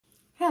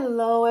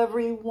Hello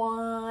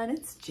everyone,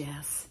 it's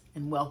Jess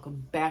and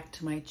welcome back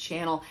to my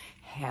channel.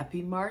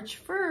 Happy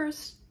March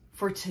 1st.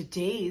 For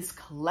today's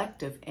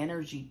collective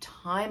energy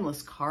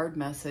timeless card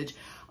message,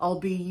 I'll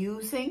be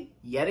using,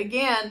 yet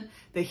again,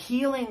 the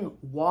Healing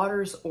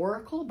Waters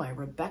Oracle by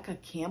Rebecca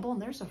Campbell.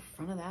 And there's a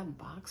front of that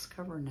box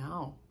cover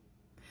now.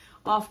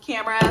 Off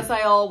camera, as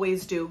I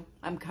always do,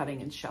 I'm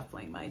cutting and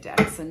shuffling my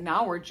decks. And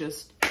now we're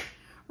just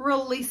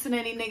releasing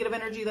any negative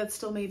energy that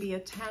still may be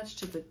attached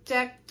to the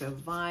deck.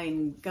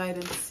 Divine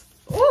guidance.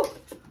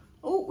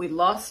 Oh, we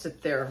lost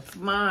it there.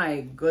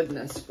 My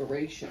goodness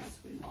gracious,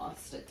 we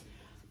lost it.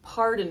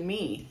 Pardon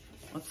me.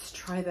 Let's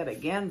try that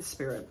again,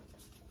 Spirit.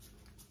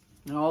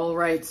 All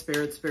right,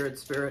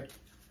 Spirit.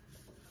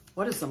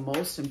 What is the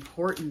most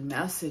important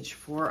message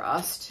for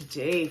us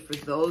today for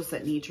those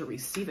that need to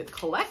receive it?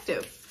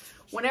 Collective.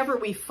 Whenever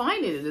we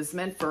find it, it is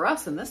meant for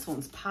us, and this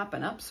one's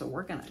popping up, so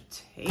we're going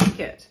to take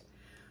it.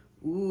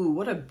 Ooh,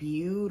 what a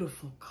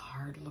beautiful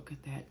card. Look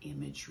at that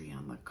imagery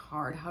on the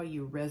card. How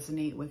you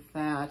resonate with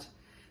that.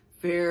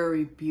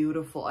 Very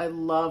beautiful. I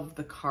love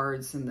the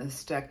cards in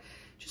this deck.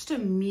 Just a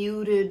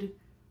muted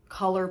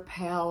color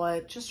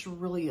palette. Just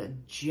really a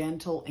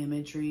gentle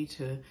imagery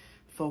to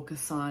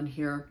focus on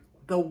here.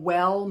 The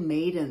Well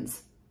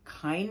Maidens.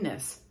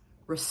 Kindness,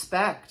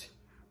 respect,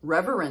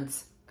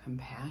 reverence,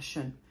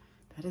 compassion.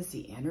 That is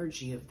the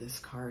energy of this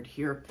card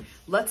here.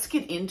 Let's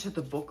get into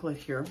the booklet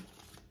here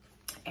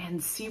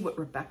and see what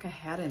Rebecca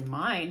had in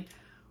mind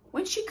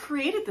when she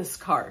created this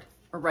card,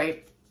 all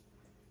right?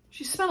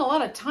 She spent a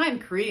lot of time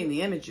creating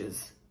the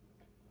images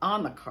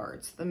on the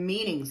cards, the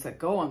meanings that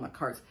go on the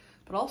cards,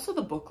 but also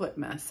the booklet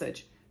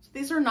message. So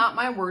these are not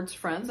my words,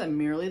 friends. I'm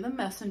merely the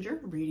messenger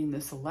reading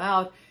this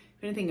aloud.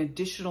 If anything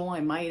additional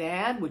I might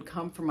add would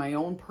come from my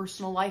own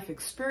personal life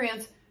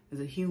experience as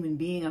a human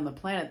being on the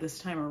planet this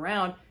time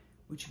around,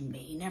 which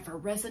may never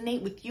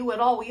resonate with you at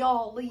all. We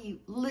all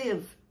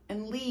live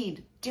and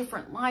lead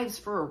different lives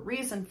for a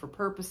reason, for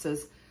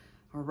purposes,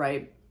 all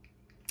right?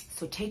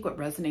 So take what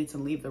resonates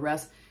and leave the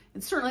rest.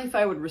 And certainly if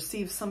I would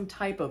receive some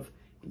type of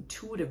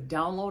intuitive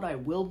download, I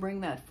will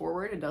bring that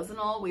forward. It doesn't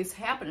always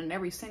happen in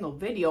every single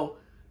video,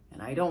 and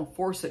I don't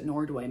force it,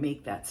 nor do I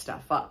make that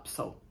stuff up.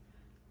 So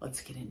let's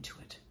get into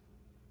it.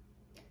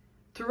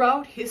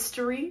 Throughout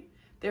history,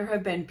 there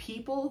have been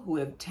people who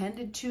have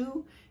tended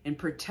to and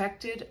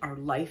protected our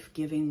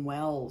life-giving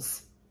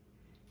wells.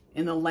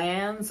 In the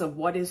lands of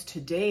what is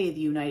today the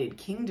United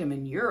Kingdom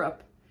and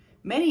Europe,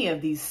 many of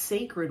these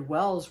sacred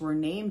wells were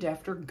named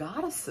after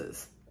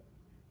goddesses,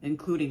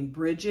 including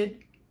Bridget,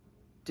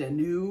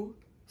 Danu,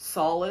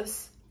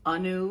 Solace,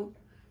 Anu,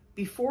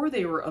 before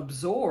they were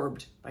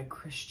absorbed by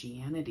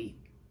Christianity.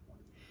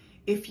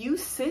 If you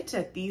sit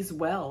at these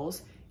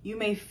wells, you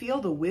may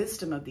feel the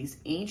wisdom of these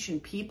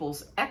ancient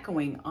peoples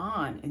echoing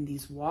on in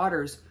these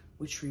waters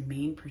which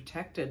remain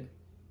protected.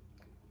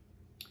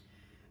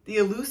 The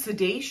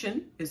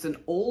Elucidation is an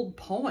old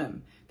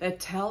poem that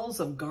tells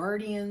of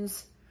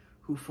guardians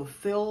who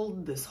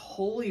fulfilled this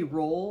holy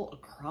role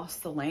across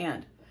the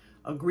land.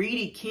 A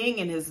greedy king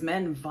and his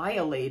men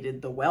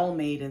violated the Well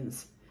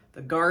Maidens,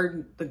 the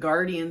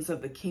guardians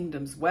of the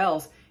kingdom's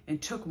wells, and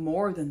took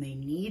more than they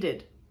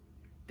needed.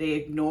 They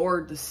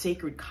ignored the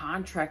sacred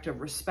contract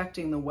of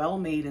respecting the Well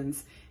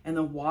Maidens and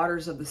the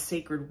waters of the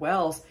sacred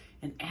wells,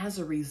 and as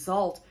a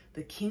result,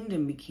 the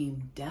kingdom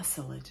became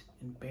desolate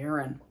and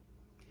barren.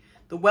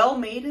 The Well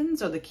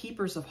Maidens are the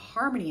keepers of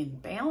harmony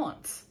and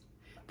balance.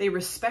 They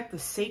respect the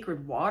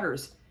sacred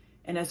waters,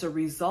 and as a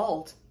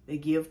result, they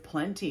give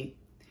plenty.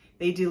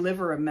 They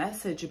deliver a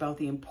message about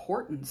the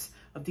importance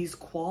of these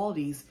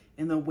qualities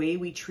in the way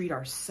we treat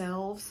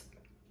ourselves,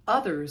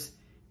 others,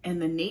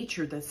 and the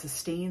nature that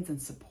sustains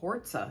and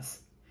supports us.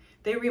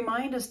 They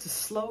remind us to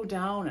slow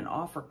down and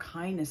offer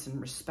kindness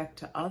and respect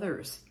to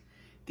others,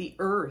 the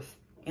earth,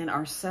 and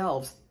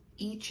ourselves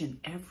each and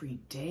every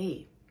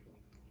day.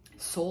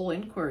 Soul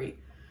inquiry.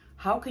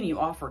 How can you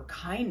offer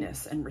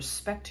kindness and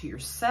respect to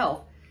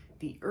yourself,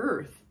 the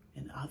earth,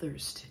 and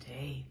others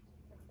today?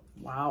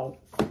 Wow.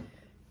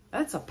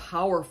 That's a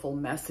powerful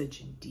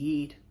message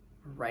indeed,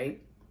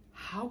 right?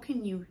 How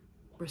can you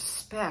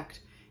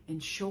respect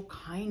and show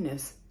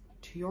kindness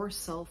to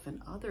yourself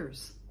and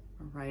others,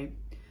 all right?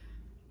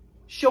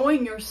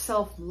 Showing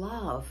yourself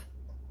love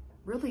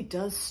really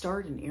does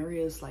start in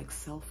areas like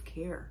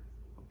self-care,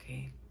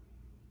 okay?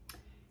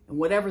 And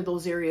whatever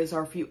those areas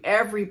are for you,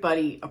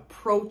 everybody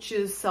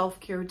approaches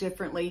self-care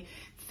differently,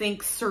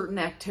 thinks certain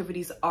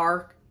activities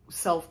are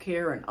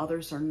self-care and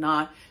others are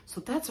not.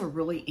 So that's a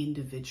really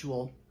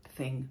individual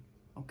thing,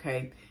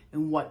 okay?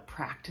 And what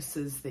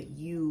practices that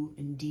you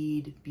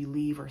indeed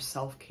believe are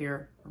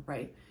self-care,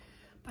 right?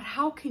 But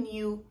how can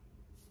you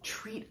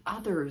treat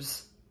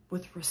others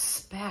with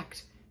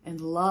respect and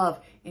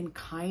love and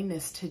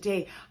kindness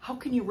today? How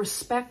can you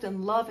respect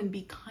and love and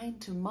be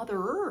kind to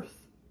Mother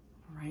Earth,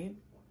 right?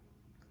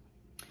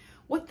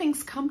 What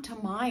things come to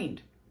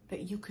mind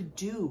that you could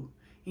do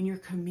in your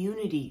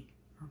community,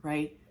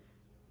 right?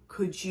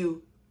 Could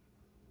you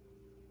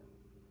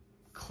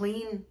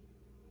clean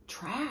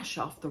trash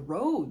off the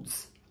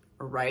roads,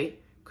 all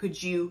right?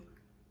 Could you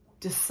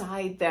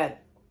decide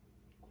that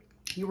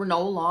you were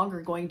no longer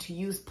going to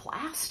use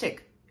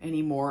plastic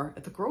anymore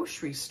at the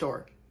grocery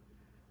store?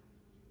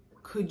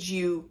 Could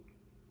you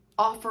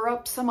offer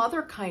up some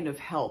other kind of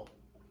help,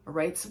 all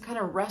right? Some kind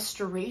of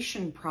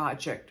restoration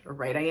project, all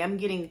right? I am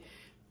getting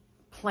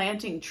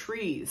planting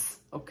trees,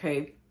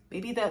 okay?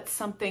 Maybe that's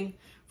something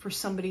for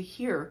somebody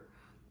here,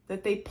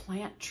 that they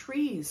plant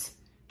trees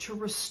to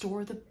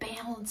restore the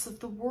balance of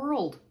the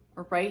world,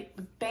 all right?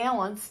 The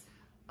balance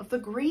of the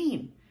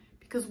green.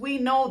 Because we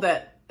know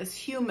that as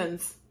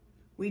humans,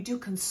 we do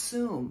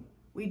consume,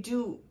 we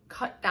do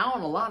cut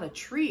down a lot of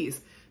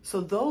trees.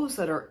 So those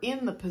that are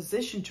in the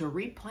position to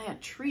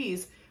replant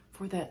trees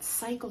for that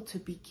cycle to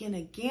begin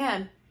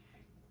again,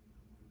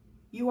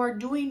 you are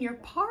doing your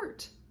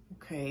part,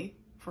 okay,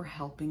 for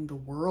helping the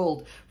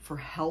world, for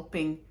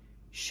helping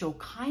show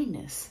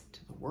kindness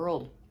to the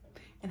world.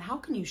 And how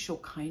can you show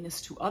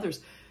kindness to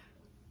others?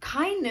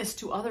 Kindness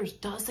to others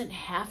doesn't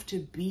have to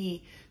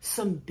be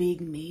some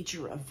big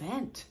major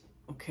event,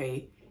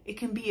 okay? It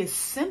can be as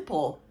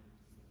simple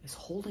as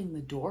holding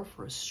the door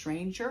for a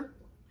stranger,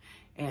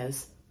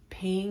 as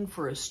paying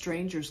for a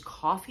stranger's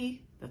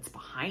coffee that's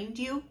behind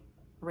you,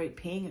 right?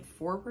 Paying it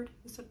forward,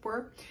 as it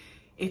were.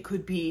 It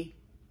could be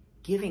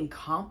giving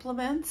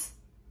compliments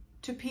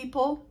to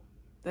people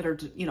that are,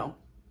 you know,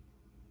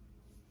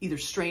 either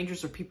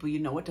strangers or people you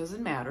know, it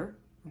doesn't matter,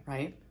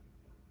 right?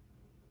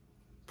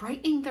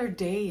 Brightening their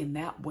day in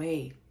that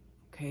way,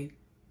 okay?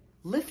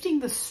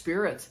 Lifting the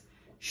spirits,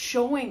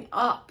 showing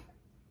up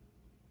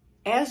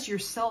as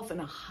yourself in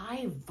a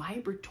high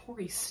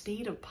vibratory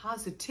state of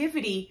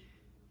positivity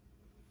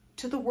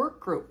to the work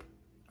group,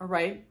 all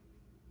right?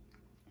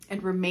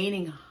 And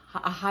remaining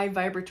a high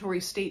vibratory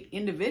state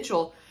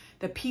individual,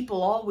 that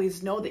people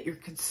always know that you're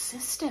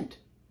consistent,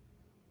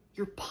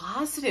 you're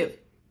positive,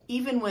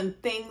 even when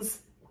things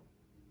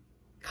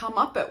come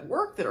up at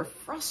work that are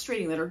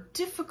frustrating, that are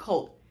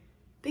difficult.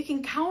 They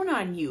can count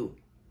on you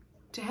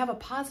to have a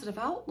positive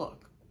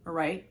outlook, all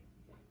right?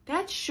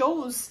 That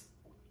shows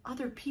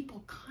other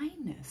people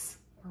kindness,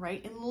 all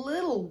right, in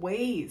little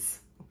ways,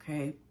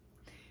 okay?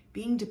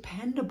 Being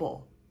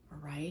dependable, all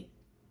right,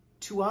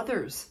 to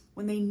others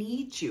when they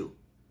need you.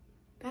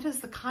 That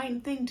is the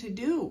kind thing to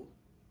do,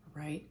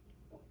 all right?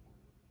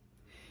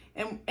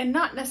 And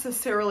not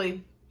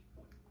necessarily,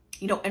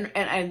 you know,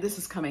 and this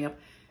is coming up,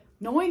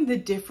 knowing the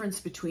difference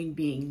between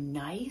being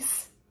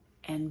nice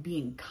and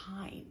being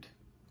kind,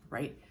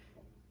 right?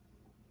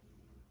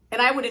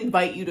 And I would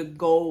invite you to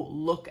go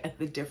look at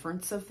the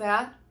difference of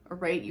that, all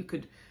right? You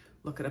could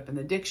look it up in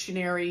the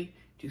dictionary,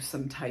 do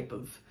some type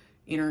of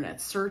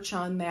internet search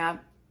on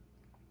that.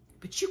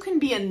 But you can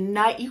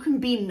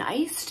be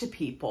nice to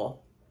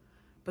people,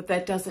 but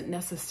that doesn't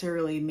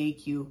necessarily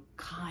make you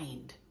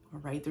kind, all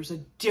right? There's a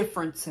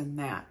difference in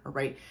that, all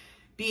right?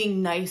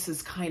 Being nice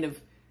is kind of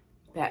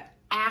that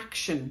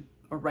action,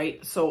 all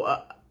right? So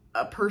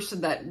a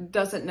person that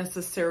doesn't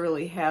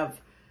necessarily have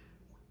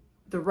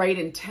the right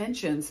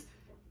intentions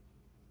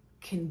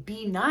can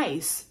be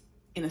nice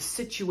in a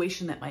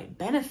situation that might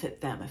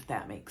benefit them, if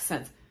that makes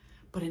sense.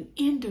 But an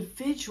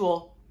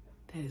individual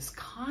that is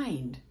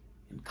kind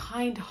and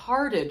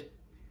kind-hearted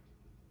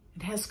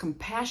and has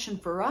compassion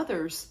for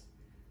others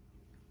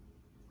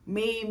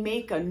may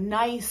make a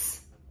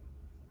nice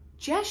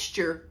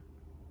gesture,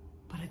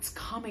 but it's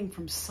coming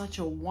from such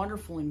a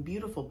wonderful and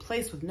beautiful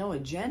place with no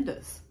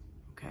agendas,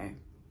 okay?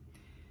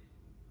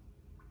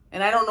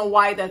 And I don't know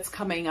why that's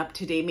coming up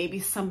today. Maybe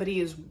somebody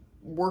is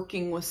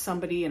working with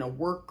somebody in a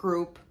work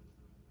group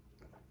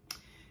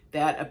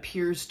that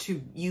appears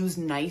to use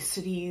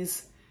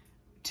niceties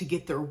to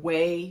get their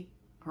way,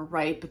 all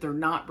right? But they're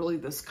not really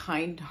this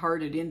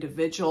kind-hearted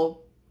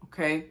individual,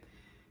 okay?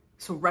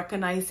 So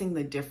recognizing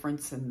the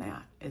difference in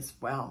that as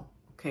well,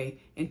 okay?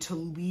 And to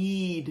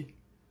lead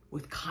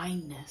with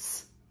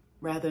kindness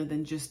rather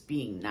than just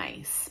being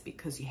nice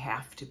because you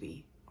have to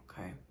be,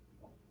 okay?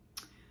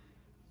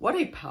 What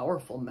a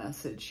powerful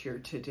message here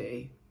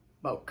today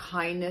about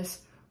kindness,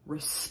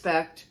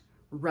 respect,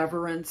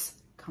 reverence,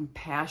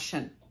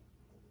 compassion.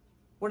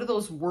 What are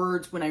those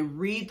words? When I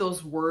read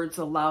those words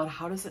aloud,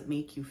 how does it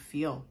make you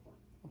feel?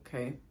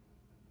 Okay.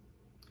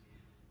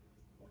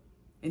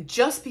 And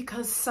just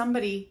because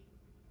somebody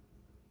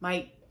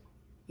might,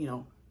 you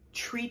know,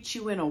 treat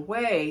you in a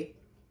way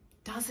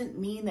doesn't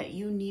mean that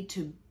you need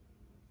to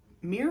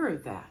mirror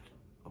that.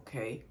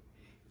 Okay.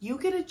 You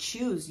get to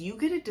choose. You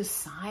get to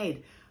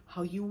decide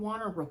how you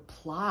want to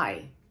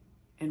reply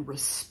and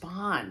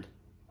respond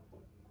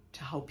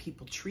to how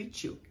people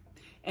treat you.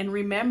 And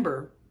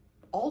remember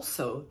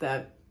also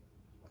that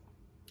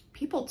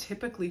people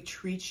typically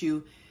treat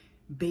you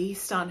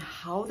based on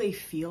how they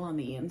feel on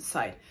the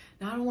inside,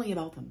 not only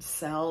about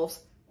themselves,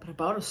 but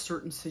about a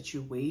certain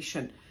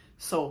situation.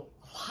 So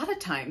a lot of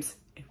times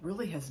it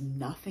really has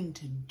nothing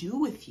to do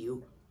with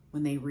you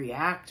when they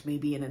react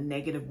maybe in a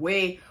negative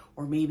way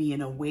or maybe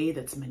in a way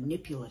that's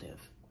manipulative,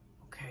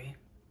 okay?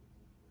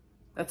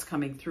 That's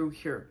coming through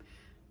here,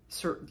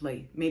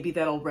 certainly. Maybe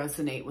that'll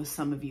resonate with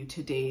some of you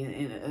today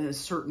in a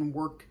certain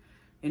work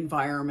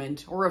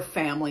environment or a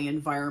family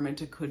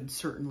environment. It could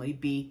certainly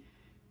be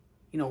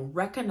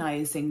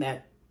recognizing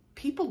that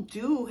people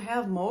do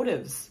have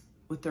motives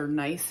with their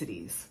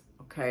niceties,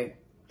 okay?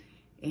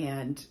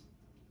 And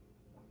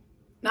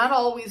not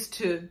always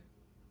to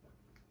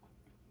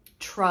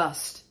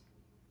trust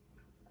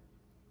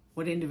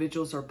what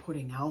individuals are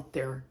putting out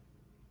there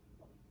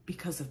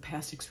because of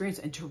past experience,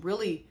 and to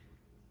really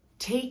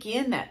take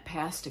in that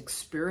past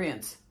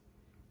experience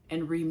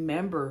and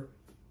remember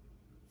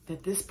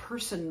that this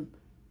person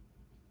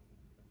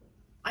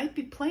might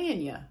be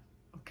playing you,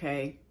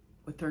 okay,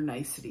 with their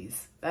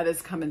niceties. That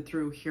is coming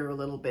through here a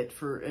little bit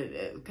for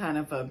kind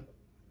of a,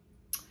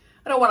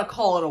 I don't want to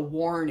call it a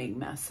warning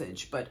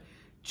message, but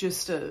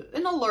just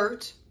an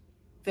alert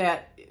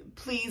that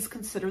please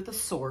consider the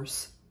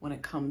source when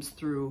it comes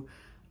through,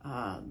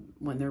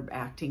 when they're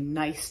acting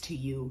nice to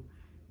you,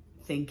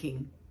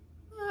 thinking,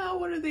 oh,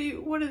 what are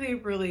they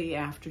really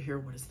after here?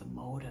 What is the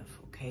motive?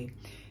 Okay.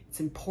 It's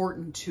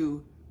important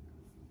to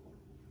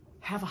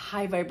have a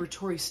high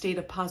vibratory state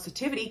of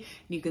positivity. And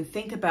you can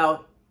think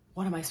about,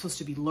 what am I supposed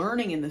to be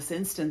learning in this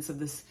instance of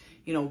this,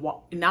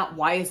 not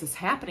why is this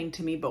happening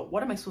to me, but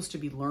what am I supposed to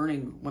be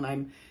learning when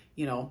I'm,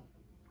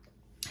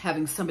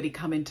 having somebody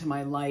come into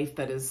my life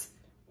that is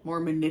more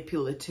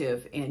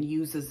manipulative and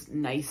uses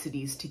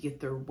niceties to get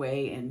their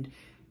way and,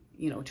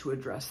 to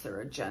address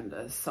their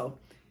agendas. So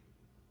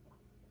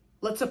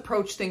let's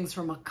approach things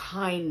from a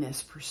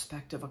kindness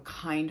perspective, a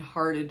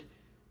kind-hearted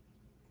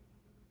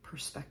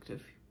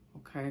perspective,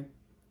 okay?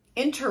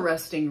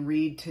 Interesting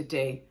read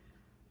today.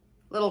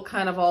 Little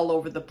kind of all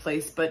over the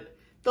place, but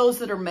those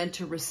that are meant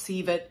to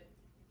receive it,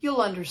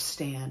 you'll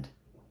understand.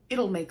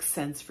 It'll make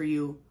sense for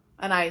you.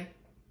 And I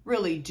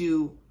really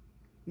do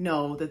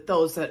know that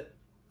those that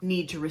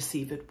need to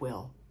receive it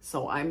will.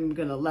 So I'm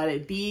going to let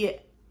it be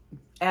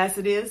as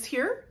it is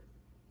here.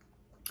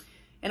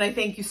 And I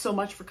thank you so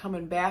much for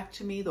coming back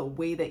to me the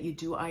way that you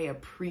do. I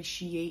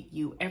appreciate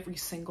you, every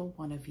single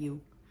one of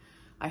you.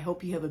 I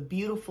hope you have a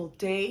beautiful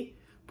day.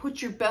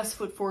 Put your best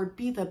foot forward.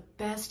 Be the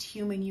best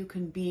human you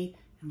can be,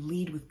 and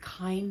lead with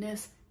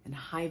kindness and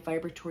high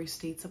vibratory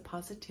states of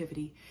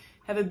positivity.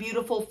 Have a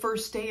beautiful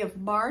first day of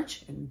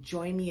March, and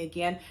join me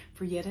again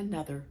for yet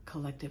another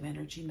collective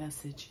energy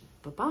message.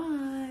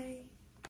 Bye-bye.